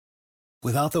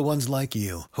Without the ones like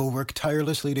you, who work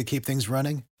tirelessly to keep things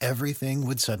running, everything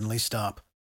would suddenly stop.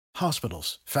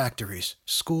 Hospitals, factories,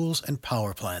 schools, and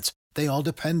power plants, they all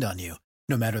depend on you.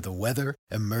 No matter the weather,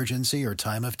 emergency, or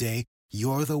time of day,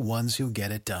 you're the ones who get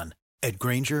it done. At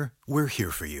Grainger, we're here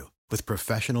for you with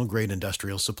professional-grade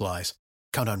industrial supplies.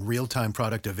 Count on real-time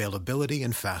product availability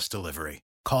and fast delivery.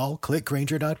 Call,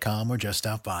 clickgrainger.com, or just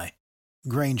stop by.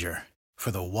 Grainger, for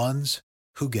the ones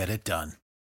who get it done.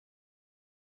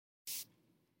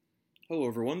 Hello,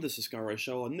 everyone. This is Scott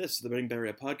Reichel, and this is the Betting Bay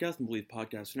Area podcast and Believe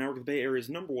Podcast Network, the Bay Area's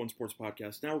 #1 sports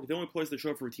podcast network, the only place to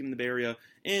show up for a team in the Bay Area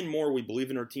and more. We believe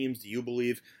in our teams. Do you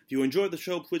believe? If you enjoyed the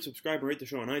show, please subscribe and rate the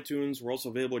show on iTunes. We're also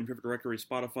available in your favorite directory: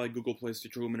 Spotify, Google Play,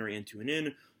 Stitcher, Luminary, and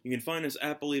TuneIn. You can find us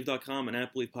at Believe.com and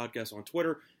at Believe Podcast on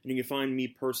Twitter, and you can find me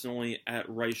personally at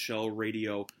Reichel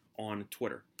Radio on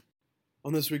Twitter.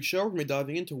 On this week's show, we're going to be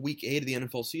diving into Week 8 of the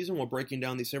NFL season while breaking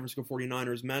down the San Francisco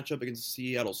 49ers matchup against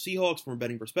the Seattle Seahawks from a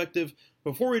betting perspective.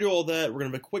 Before we do all that, we're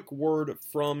going to have a quick word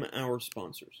from our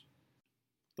sponsors.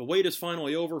 The wait is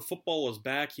finally over. Football is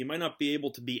back. You might not be able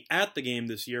to be at the game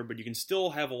this year, but you can still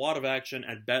have a lot of action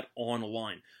at Bet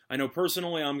Online. I know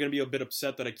personally I'm going to be a bit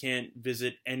upset that I can't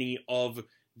visit any of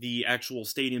the actual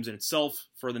stadiums in itself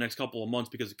for the next couple of months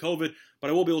because of COVID, but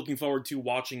I will be looking forward to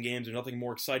watching games. There's nothing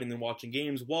more exciting than watching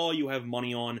games while you have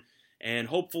money on, and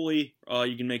hopefully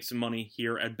you can make some money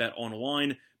here at Bet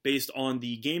Online based on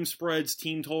the game spreads,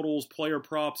 team totals, player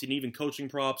props, and even coaching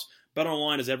props. Bet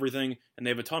Online is everything, and they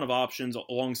have a ton of options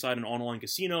alongside an online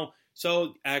casino,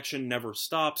 so action never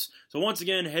stops. So once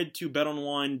again, head to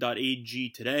betonline.ag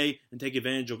today and take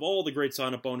advantage of all the great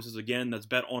sign-up bonuses. Again, that's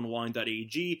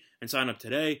betonline.ag and sign up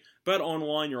today. Bet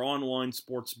Online, your online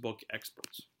sportsbook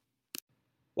experts.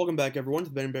 Welcome back, everyone, to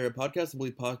the Betting Bay Area podcast, the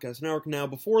Believe Podcast Network. Now,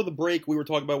 before the break, we were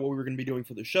talking about what we were going to be doing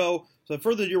for the show. So without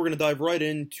further ado, we're going to dive right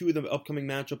into the upcoming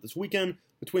matchup this weekend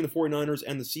between the 49ers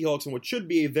and the Seahawks in what should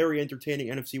be a very entertaining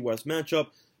NFC West matchup.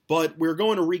 But we're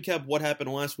going to recap what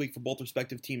happened last week for both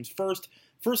respective teams first.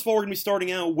 First of all, we're going to be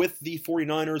starting out with the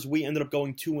 49ers. We ended up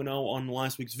going 2-0 on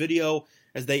last week's video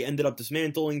as they ended up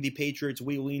dismantling the Patriots.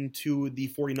 We leaned to the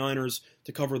 49ers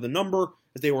to cover the number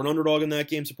as they were an underdog in that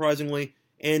game, surprisingly.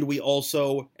 And we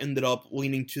also ended up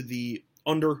leaning to the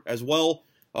under as well.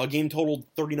 Game totaled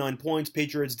 39 points.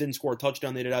 Patriots didn't score a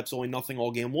touchdown. They did absolutely nothing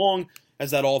all game long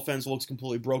as that offense looks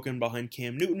completely broken behind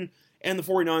Cam Newton. And the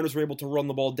 49ers were able to run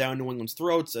the ball down New England's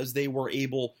throats as they were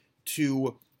able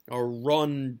to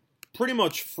run pretty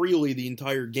much freely the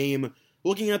entire game.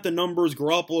 Looking at the numbers,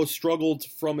 Garoppolo struggled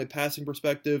from a passing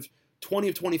perspective. 20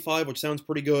 of 25, which sounds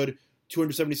pretty good.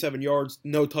 277 yards,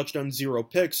 no touchdowns, 0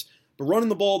 picks. But running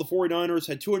the ball, the 49ers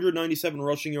had 297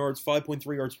 rushing yards,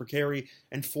 5.3 yards per carry,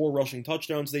 and 4 rushing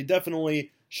touchdowns. They definitely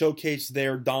showcased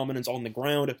their dominance on the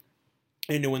ground,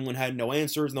 and New England had no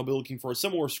answers, and they'll be looking for a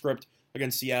similar script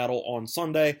against Seattle on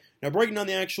Sunday. Now, breaking down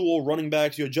the actual running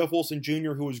backs, you had Jeff Wilson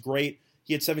Jr., who was great.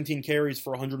 He had 17 carries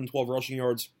for 112 rushing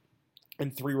yards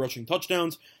and 3 rushing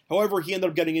touchdowns. However, he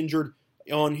ended up getting injured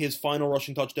on his final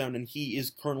rushing touchdown, and he is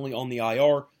currently on the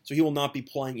IR, so he will not be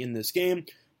playing in this game.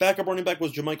 Backup running back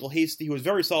was JaMychal Hasty, who was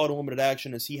very solid in limited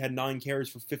action as he had 9 carries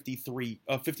for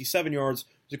 57 yards,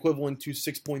 which is equivalent to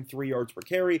 6.3 yards per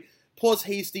carry. Plus,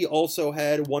 Hasty also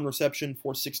had 1 reception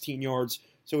for 16 yards,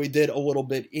 so he did a little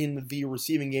bit in the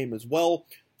receiving game as well.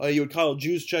 You had Kyle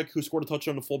Juszczyk, who scored a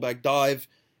touchdown to fullback dive.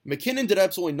 McKinnon did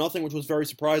absolutely nothing, which was very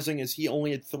surprising, as he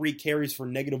only had 3 carries for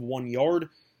 -1 yard.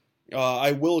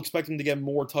 I will expect him to get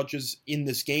more touches in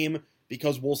this game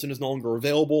because Wilson is no longer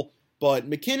available. But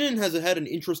McKinnon has had an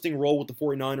interesting role with the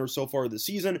 49ers so far this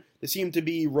season. They seem to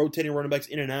be rotating running backs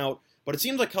in and out. But it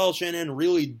seems like Kyle Shanahan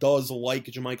really does like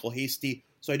JaMychal Hasty.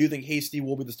 So I do think Hasty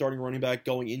will be the starting running back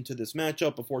going into this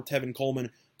matchup before Tevin Coleman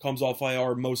comes off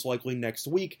IR most likely next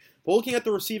week. But looking at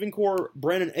the receiving core,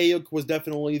 Brandon Ayuk was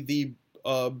definitely the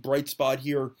bright spot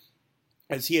here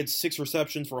as he had 6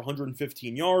 receptions for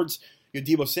 115 yards. You had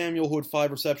Deebo Samuel, who had 5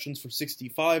 receptions for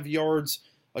 65 yards.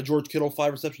 George Kittle,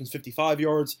 5 receptions, 55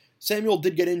 yards. Samuel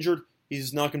did get injured.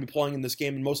 He's not going to be playing in this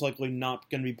game and most likely not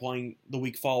going to be playing the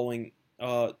week following,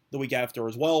 the week after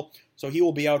as well. So he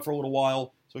will be out for a little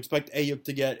while. So expect Ayuk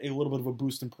to get a little bit of a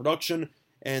boost in production,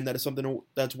 and that is something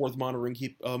that's worth monitoring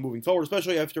moving forward,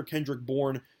 especially after Kendrick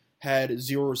Bourne had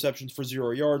 0 receptions for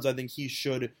 0 yards. I think he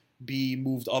should be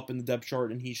moved up in the depth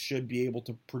chart, and he should be able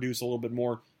to produce a little bit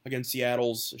more against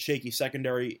Seattle's shaky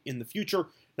secondary in the future.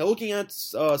 Now, looking at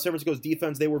San Francisco's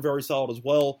defense, they were very solid as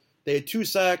well. They had 2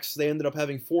 sacks. They ended up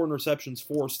having 4 interceptions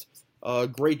forced.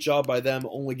 Great job by them,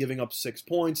 only giving up 6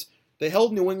 points. They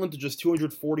held New England to just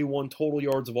 241 total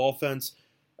yards of offense.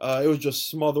 It was just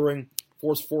smothering,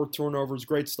 forced 4 turnovers,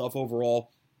 great stuff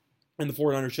overall. and the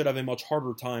 49ers should have a much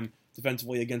harder time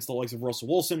defensively against the likes of Russell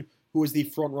Wilson, who is the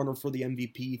front runner for the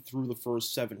MVP through the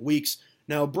first 7 weeks.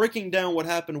 Now, breaking down what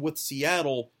happened with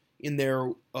Seattle in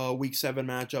their Week 7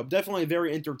 matchup, definitely a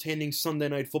very entertaining Sunday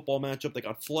Night Football matchup that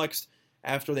got flexed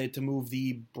after they had to move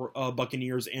the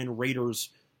Buccaneers and Raiders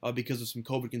because of some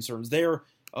COVID concerns there.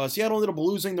 Seattle ended up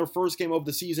losing their first game of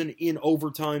the season in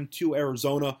overtime to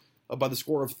Arizona by the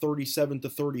score of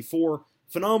 37-34.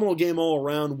 Phenomenal game all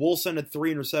around. Wilson had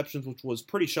 3 interceptions, which was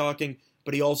pretty shocking,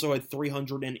 but he also had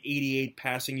 388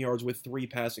 passing yards with 3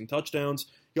 passing touchdowns.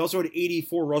 He also had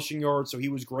 84 rushing yards, so he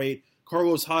was great.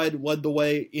 Carlos Hyde led the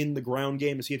way in the ground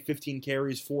game as he had 15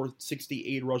 carries,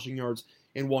 468 rushing yards,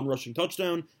 and 1 rushing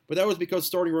touchdown. But that was because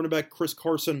starting running back Chris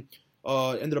Carson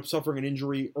ended up suffering an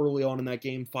injury early on in that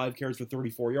game, 5 carries for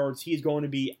 34 yards. He's going to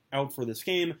be out for this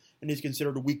game, and he's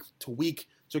considered week to week.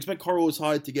 So expect Carlos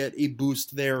Hyde to get a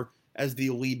boost there as the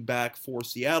lead back for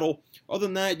Seattle. Other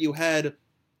than that, you had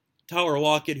Tyler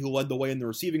Lockett, who led the way in the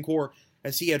receiving corps,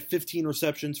 as he had 15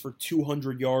 receptions for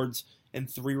 200 yards and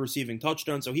 3 receiving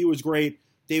touchdowns, so he was great.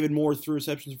 David Moore, 3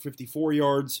 receptions for 54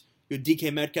 yards. You had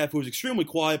DK Metcalf, who was extremely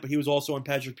quiet, but he was also on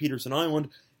Patrick Peterson Island,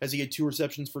 as he had 2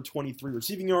 receptions for 23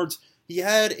 receiving yards. He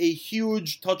had a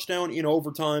huge touchdown in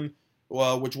overtime,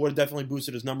 which would have definitely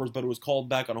boosted his numbers, but it was called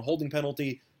back on a holding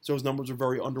penalty, so his numbers are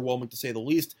very underwhelming to say the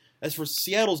least. As for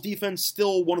Seattle's defense,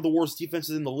 still one of the worst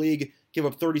defenses in the league, gave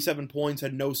up 37 points,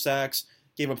 had no sacks,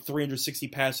 gave up 360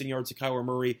 passing yards to Kyler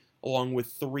Murray, along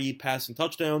with 3 passing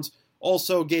touchdowns.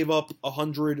 Also gave up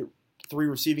 103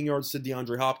 receiving yards to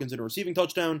DeAndre Hopkins in a receiving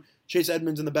touchdown. Chase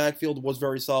Edmonds in the backfield was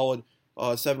very solid,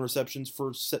 7 receptions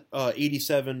for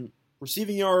 87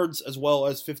 receiving yards, as well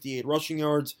as 58 rushing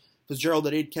yards. Fitzgerald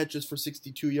had 8 catches for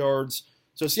 62 yards.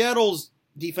 So Seattle's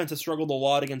defense has struggled a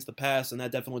lot against the pass, and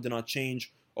that definitely did not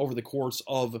change over the course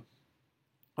of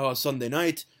Sunday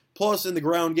night. Plus, in the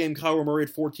ground game, Kyler Murray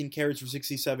had 14 carries for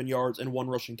 67 yards and 1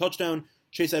 rushing touchdown.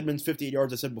 Chase Edmonds, 58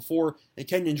 yards, I said before, and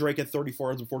Kenyon Drake had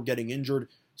 34 yards before getting injured.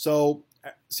 So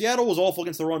Seattle was awful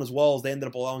against the run as well, as they ended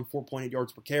up allowing 4.8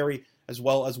 yards per carry, as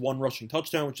well as 1 rushing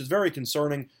touchdown, which is very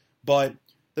concerning. But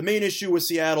the main issue with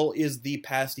Seattle is the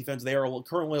pass defense. They are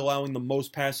currently allowing the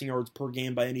most passing yards per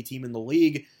game by any team in the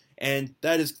league, and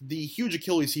that is the huge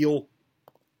Achilles heel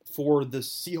for the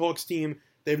Seahawks team.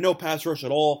 They have no pass rush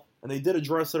at all, and they did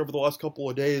address that over the last couple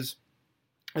of days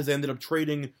as they ended up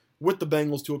trading with the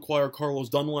Bengals to acquire Carlos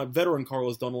Dunlap, veteran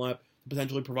Carlos Dunlap, to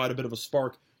potentially provide a bit of a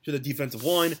spark to the defensive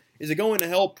line. Is it going to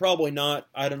help? Probably not.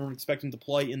 I don't expect him to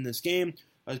play in this game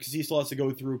because he still has to go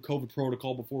through COVID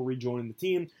protocol before rejoining the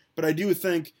team. But I do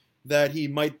think that he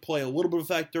might play a little bit of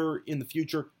a factor in the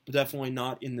future, but definitely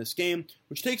not in this game,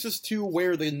 which takes us to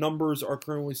where the numbers are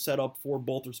currently set up for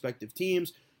both respective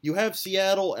teams. You have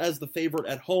Seattle as the favorite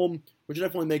at home, which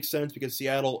definitely makes sense because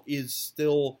Seattle is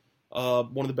still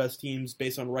one of the best teams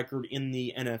based on record in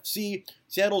the NFC.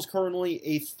 Seattle is currently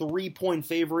a 3-point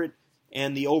favorite,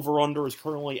 and the over-under is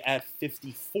currently at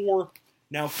 54.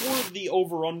 Now, for the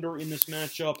over-under in this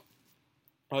matchup,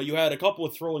 you had a couple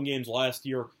of thrilling games last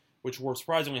year, which were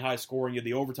surprisingly high scoring. You had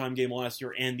the overtime game last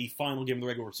year and the final game of the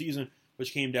regular season,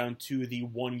 which came down to the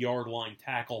 1-yard line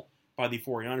tackle by the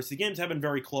 49ers. The games have been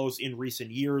very close in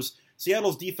recent years.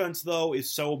 Seattle's defense, though, is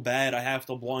so bad I have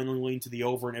to blindly lean to the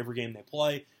over in every game they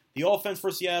play. The offense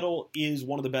for Seattle is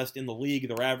one of the best in the league.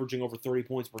 They're averaging over 30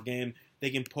 points per game. They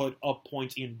can put up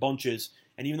points in bunches.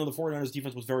 And even though the 49ers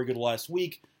defense was very good last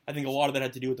week, I think a lot of that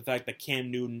had to do with the fact that Cam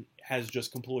Newton has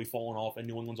just completely fallen off and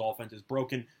New England's offense is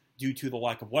broken due to the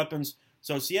lack of weapons.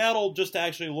 So Seattle, just to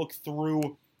actually look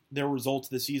through their results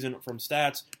this season from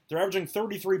stats, they're averaging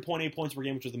 33.8 points per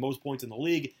game, which is the most points in the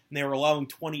league, and they are allowing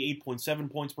 28.7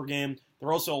 points per game.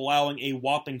 They're also allowing a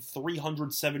whopping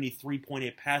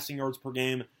 373.8 passing yards per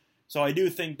game. So I do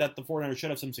think that the 49ers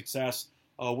should have some success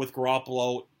with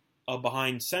Garoppolo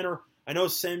behind center. I know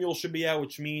Samuel should be out,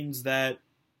 which means that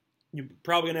you're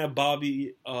probably going to have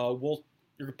Bobby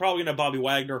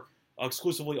Wagner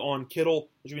exclusively on Kittle,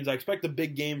 which means I expect a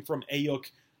big game from Ayuk.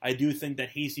 I do think that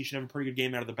Hasty should have a pretty good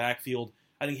game out of the backfield.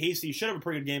 I think Hasty should have a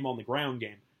pretty good game on the ground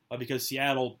game because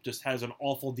Seattle just has an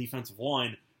awful defensive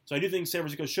line. So I do think San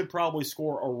Francisco should probably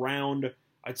score around,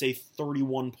 I'd say,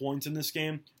 31 points in this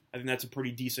game. I think that's a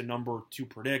pretty decent number to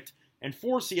predict. And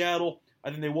for Seattle, I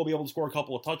think they will be able to score a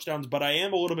couple of touchdowns, but I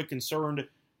am a little bit concerned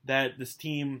that this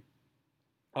team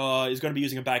is going to be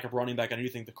using a backup running back. And I do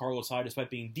think that Carlos Hyde, despite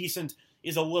being decent,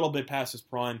 is a little bit past his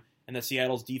prime, and that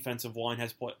Seattle's defensive line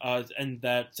has played, and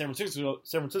that San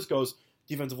Francisco's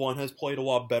defensive line has played a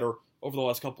lot better over the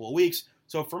last couple of weeks.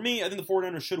 So for me, I think the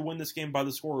 49ers should win this game by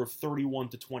the score of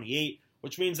 31-28,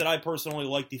 which means that I personally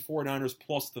like the 49ers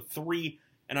plus the 3,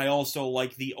 and I also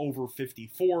like the over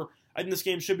 54. I think this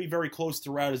game should be very close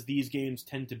throughout, as these games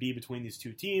tend to be between these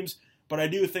two teams. But I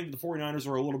do think the 49ers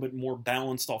are a little bit more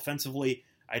balanced offensively.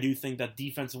 I do think that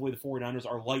defensively the 49ers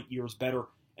are light years better.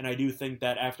 And I do think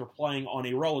that after playing on I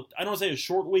don't want to say a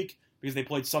short week because they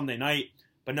played Sunday night,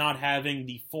 but not having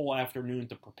the full afternoon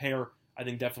to prepare, I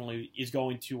think definitely is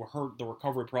going to hurt the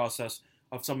recovery process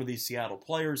of some of these Seattle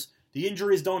players. The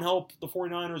injuries don't help the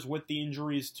 49ers with the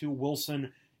injuries to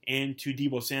Wilson and to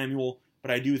Deebo Samuel, but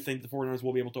I do think the 49ers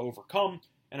will be able to overcome,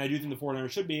 and I do think the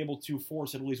 49ers should be able to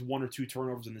force at least 1 or 2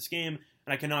 turnovers in this game,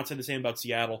 and I cannot say the same about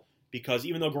Seattle, because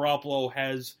even though Garoppolo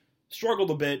has struggled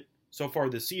a bit so far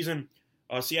this season,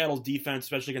 Seattle's defense,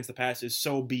 especially against the pass, is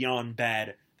so beyond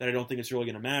bad that I don't think it's really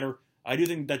going to matter. I do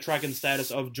think that tracking the status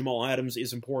of Jamal Adams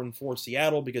is important for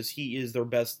Seattle because he is their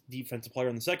best defensive player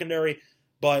in the secondary,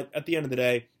 but at the end of the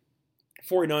day,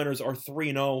 49ers are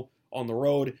 3-0 on the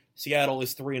road. Seattle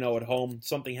is 3-0 at home.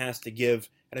 Something has to give,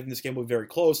 and I think this game will be very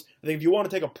close. I think if you want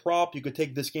to take a prop, you could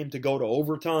take this game to go to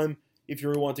overtime. If you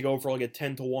really want to go for like a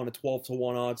 10-1, a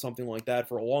 12-1 odd, something like that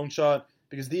for a long shot,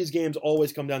 because these games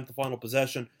always come down to the final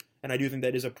possession, and I do think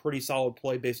that is a pretty solid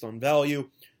play based on value.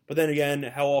 But then again,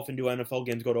 how often do NFL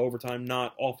games go to overtime?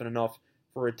 Not often enough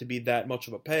for it to be that much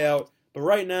of a payout. But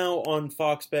right now on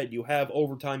Fox Bet, you have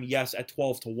overtime, yes, at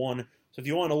 12-1. So if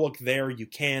you want to look there, you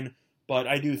can. But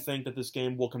I do think that this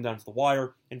game will come down to the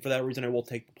wire, and for that reason, I will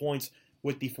take the points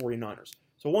with the 49ers.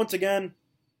 So once again,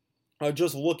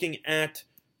 just looking at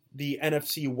the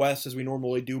NFC West, as we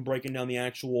normally do, breaking down the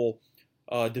actual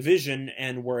division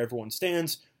and where everyone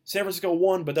stands. San Francisco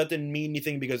won, but that didn't mean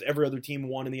anything because every other team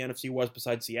won in the NFC West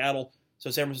besides Seattle.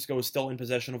 So San Francisco is still in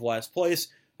possession of last place.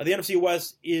 The NFC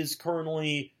West is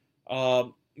currently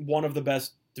one of the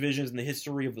best divisions in the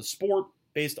history of the sport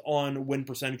based on win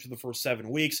percentage for the first 7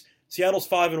 weeks. Seattle's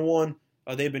 5-1.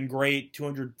 They've been great.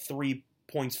 203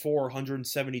 points for,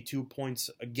 172 points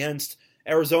against.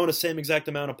 Arizona, same exact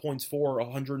amount of points for,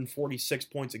 146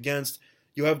 points against.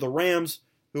 You have the Rams,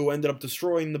 who ended up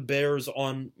destroying the Bears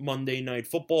on Monday Night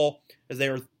Football, as they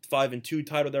are 5-2,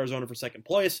 tied with Arizona for second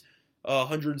place.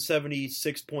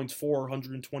 176 points for,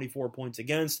 124 points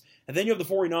against. And then you have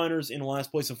the 49ers in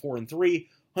last place of 4-3,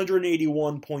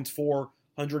 181 points for,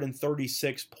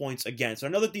 136 points against. So I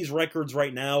know that these records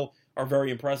right now are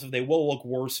very impressive. They will look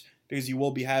worse because you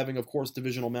will be having, of course,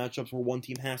 divisional matchups where one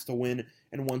team has to win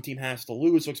and one team has to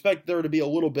lose. So expect there to be a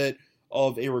little bit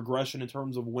of a regression in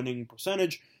terms of winning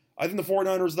percentage. I think the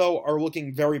 49ers, though, are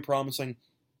looking very promising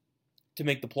to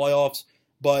make the playoffs.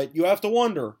 But you have to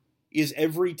wonder, is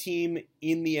every team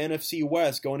in the NFC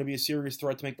West going to be a serious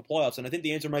threat to make the playoffs? And I think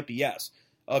the answer might be yes.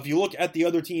 If you look at the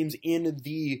other teams in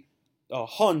the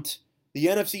hunt, the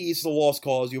NFC East is a lost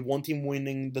cause. You have one team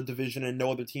winning the division and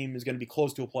no other team is going to be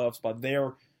close to a playoff spot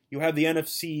there. You have the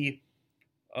NFC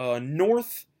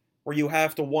North, where you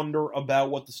have to wonder about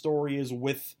what the story is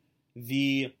with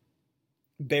the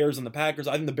Bears and the Packers.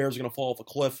 I think the Bears are going to fall off a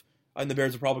cliff. I think the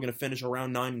Bears are probably going to finish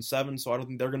around 9-7, so I don't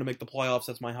think they're going to make the playoffs.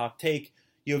 That's my hot take.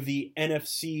 You have the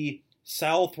NFC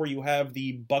South, where you have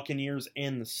the Buccaneers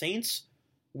and the Saints,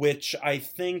 which I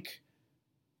think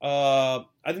the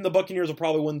Buccaneers will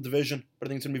probably win the division, but I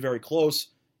think it's going to be very close.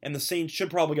 And the Saints should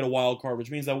probably get a wild card,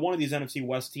 which means that one of these NFC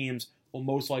West teams will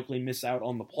most likely miss out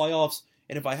on the playoffs.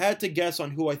 And if I had to guess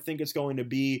on who I think it's going to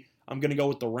be, I'm going to go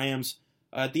with the Rams.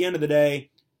 At the end of the day,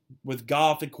 with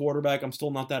Goff at quarterback, I'm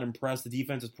still not that impressed. The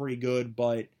defense is pretty good,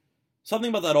 but something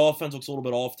about that offense looks a little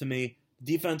bit off to me.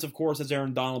 The defense, of course, has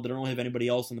Aaron Donald. They don't really have anybody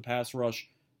else in the pass rush.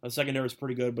 The secondary is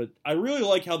pretty good, but I really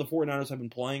like how the 49ers have been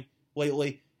playing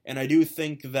lately, and I do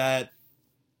think that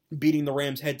beating the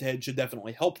Rams head-to-head should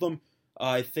definitely help them.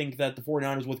 I think that the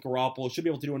 49ers with Garoppolo should be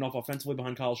able to do enough offensively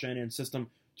behind Kyle Shanahan's system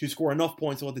to score enough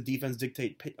points to let the defense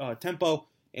dictate tempo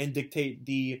and dictate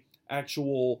the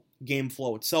actual game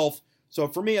flow itself. So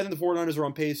for me, I think the 49ers are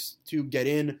on pace to get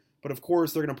in, but of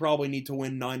course they're going to probably need to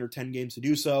win 9 or 10 games to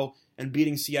do so, and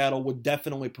beating Seattle would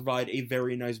definitely provide a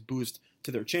very nice boost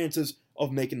to their chances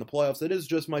of making the playoffs. That is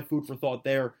just my food for thought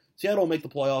there. Seattle will make the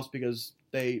playoffs because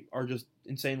they are just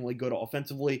insanely good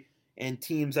offensively, and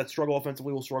teams that struggle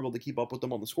offensively will struggle to keep up with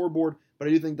them on the scoreboard, but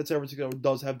I do think that San Francisco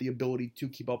does have the ability to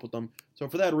keep up with them. So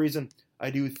for that reason, I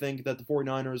do think that the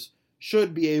 49ers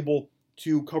should be able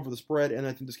to cover the spread, and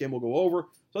I think this game will go over.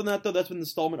 So on that, though, that's been the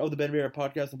installment of the Ben Bear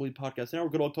Podcast, the Bleed Podcast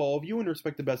Network. Good luck to all of you, and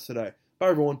respect the best today. Bye,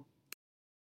 everyone.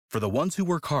 For the ones who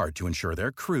work hard to ensure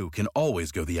their crew can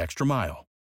always go the extra mile,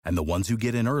 and the ones who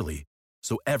get in early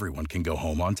so everyone can go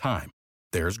home on time,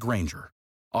 there's Grainger,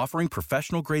 offering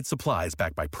professional-grade supplies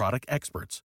backed by product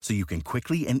experts so you can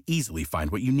quickly and easily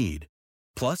find what you need.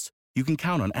 Plus, you can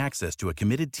count on access to a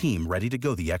committed team ready to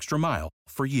go the extra mile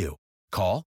for you.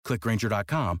 Call, click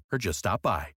Grainger.com, or just stop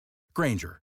by.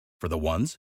 Grainger, for the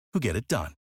ones who get it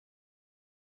done.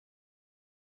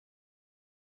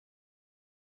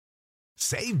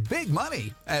 Save big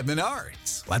money at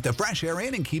Menards. Let the fresh air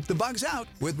in and keep the bugs out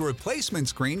with replacement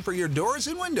screen for your doors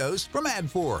and windows from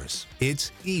AdForce.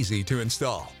 It's easy to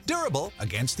install, durable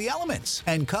against the elements,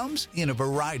 and comes in a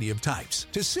variety of types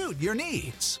to suit your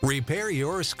needs. Repair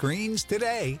your screens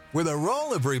today with a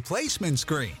roll of replacement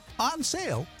screen on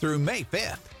sale through May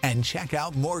 5th. And check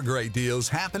out more great deals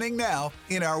happening now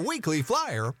in our weekly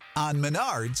flyer on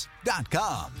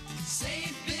Menards.com.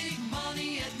 Save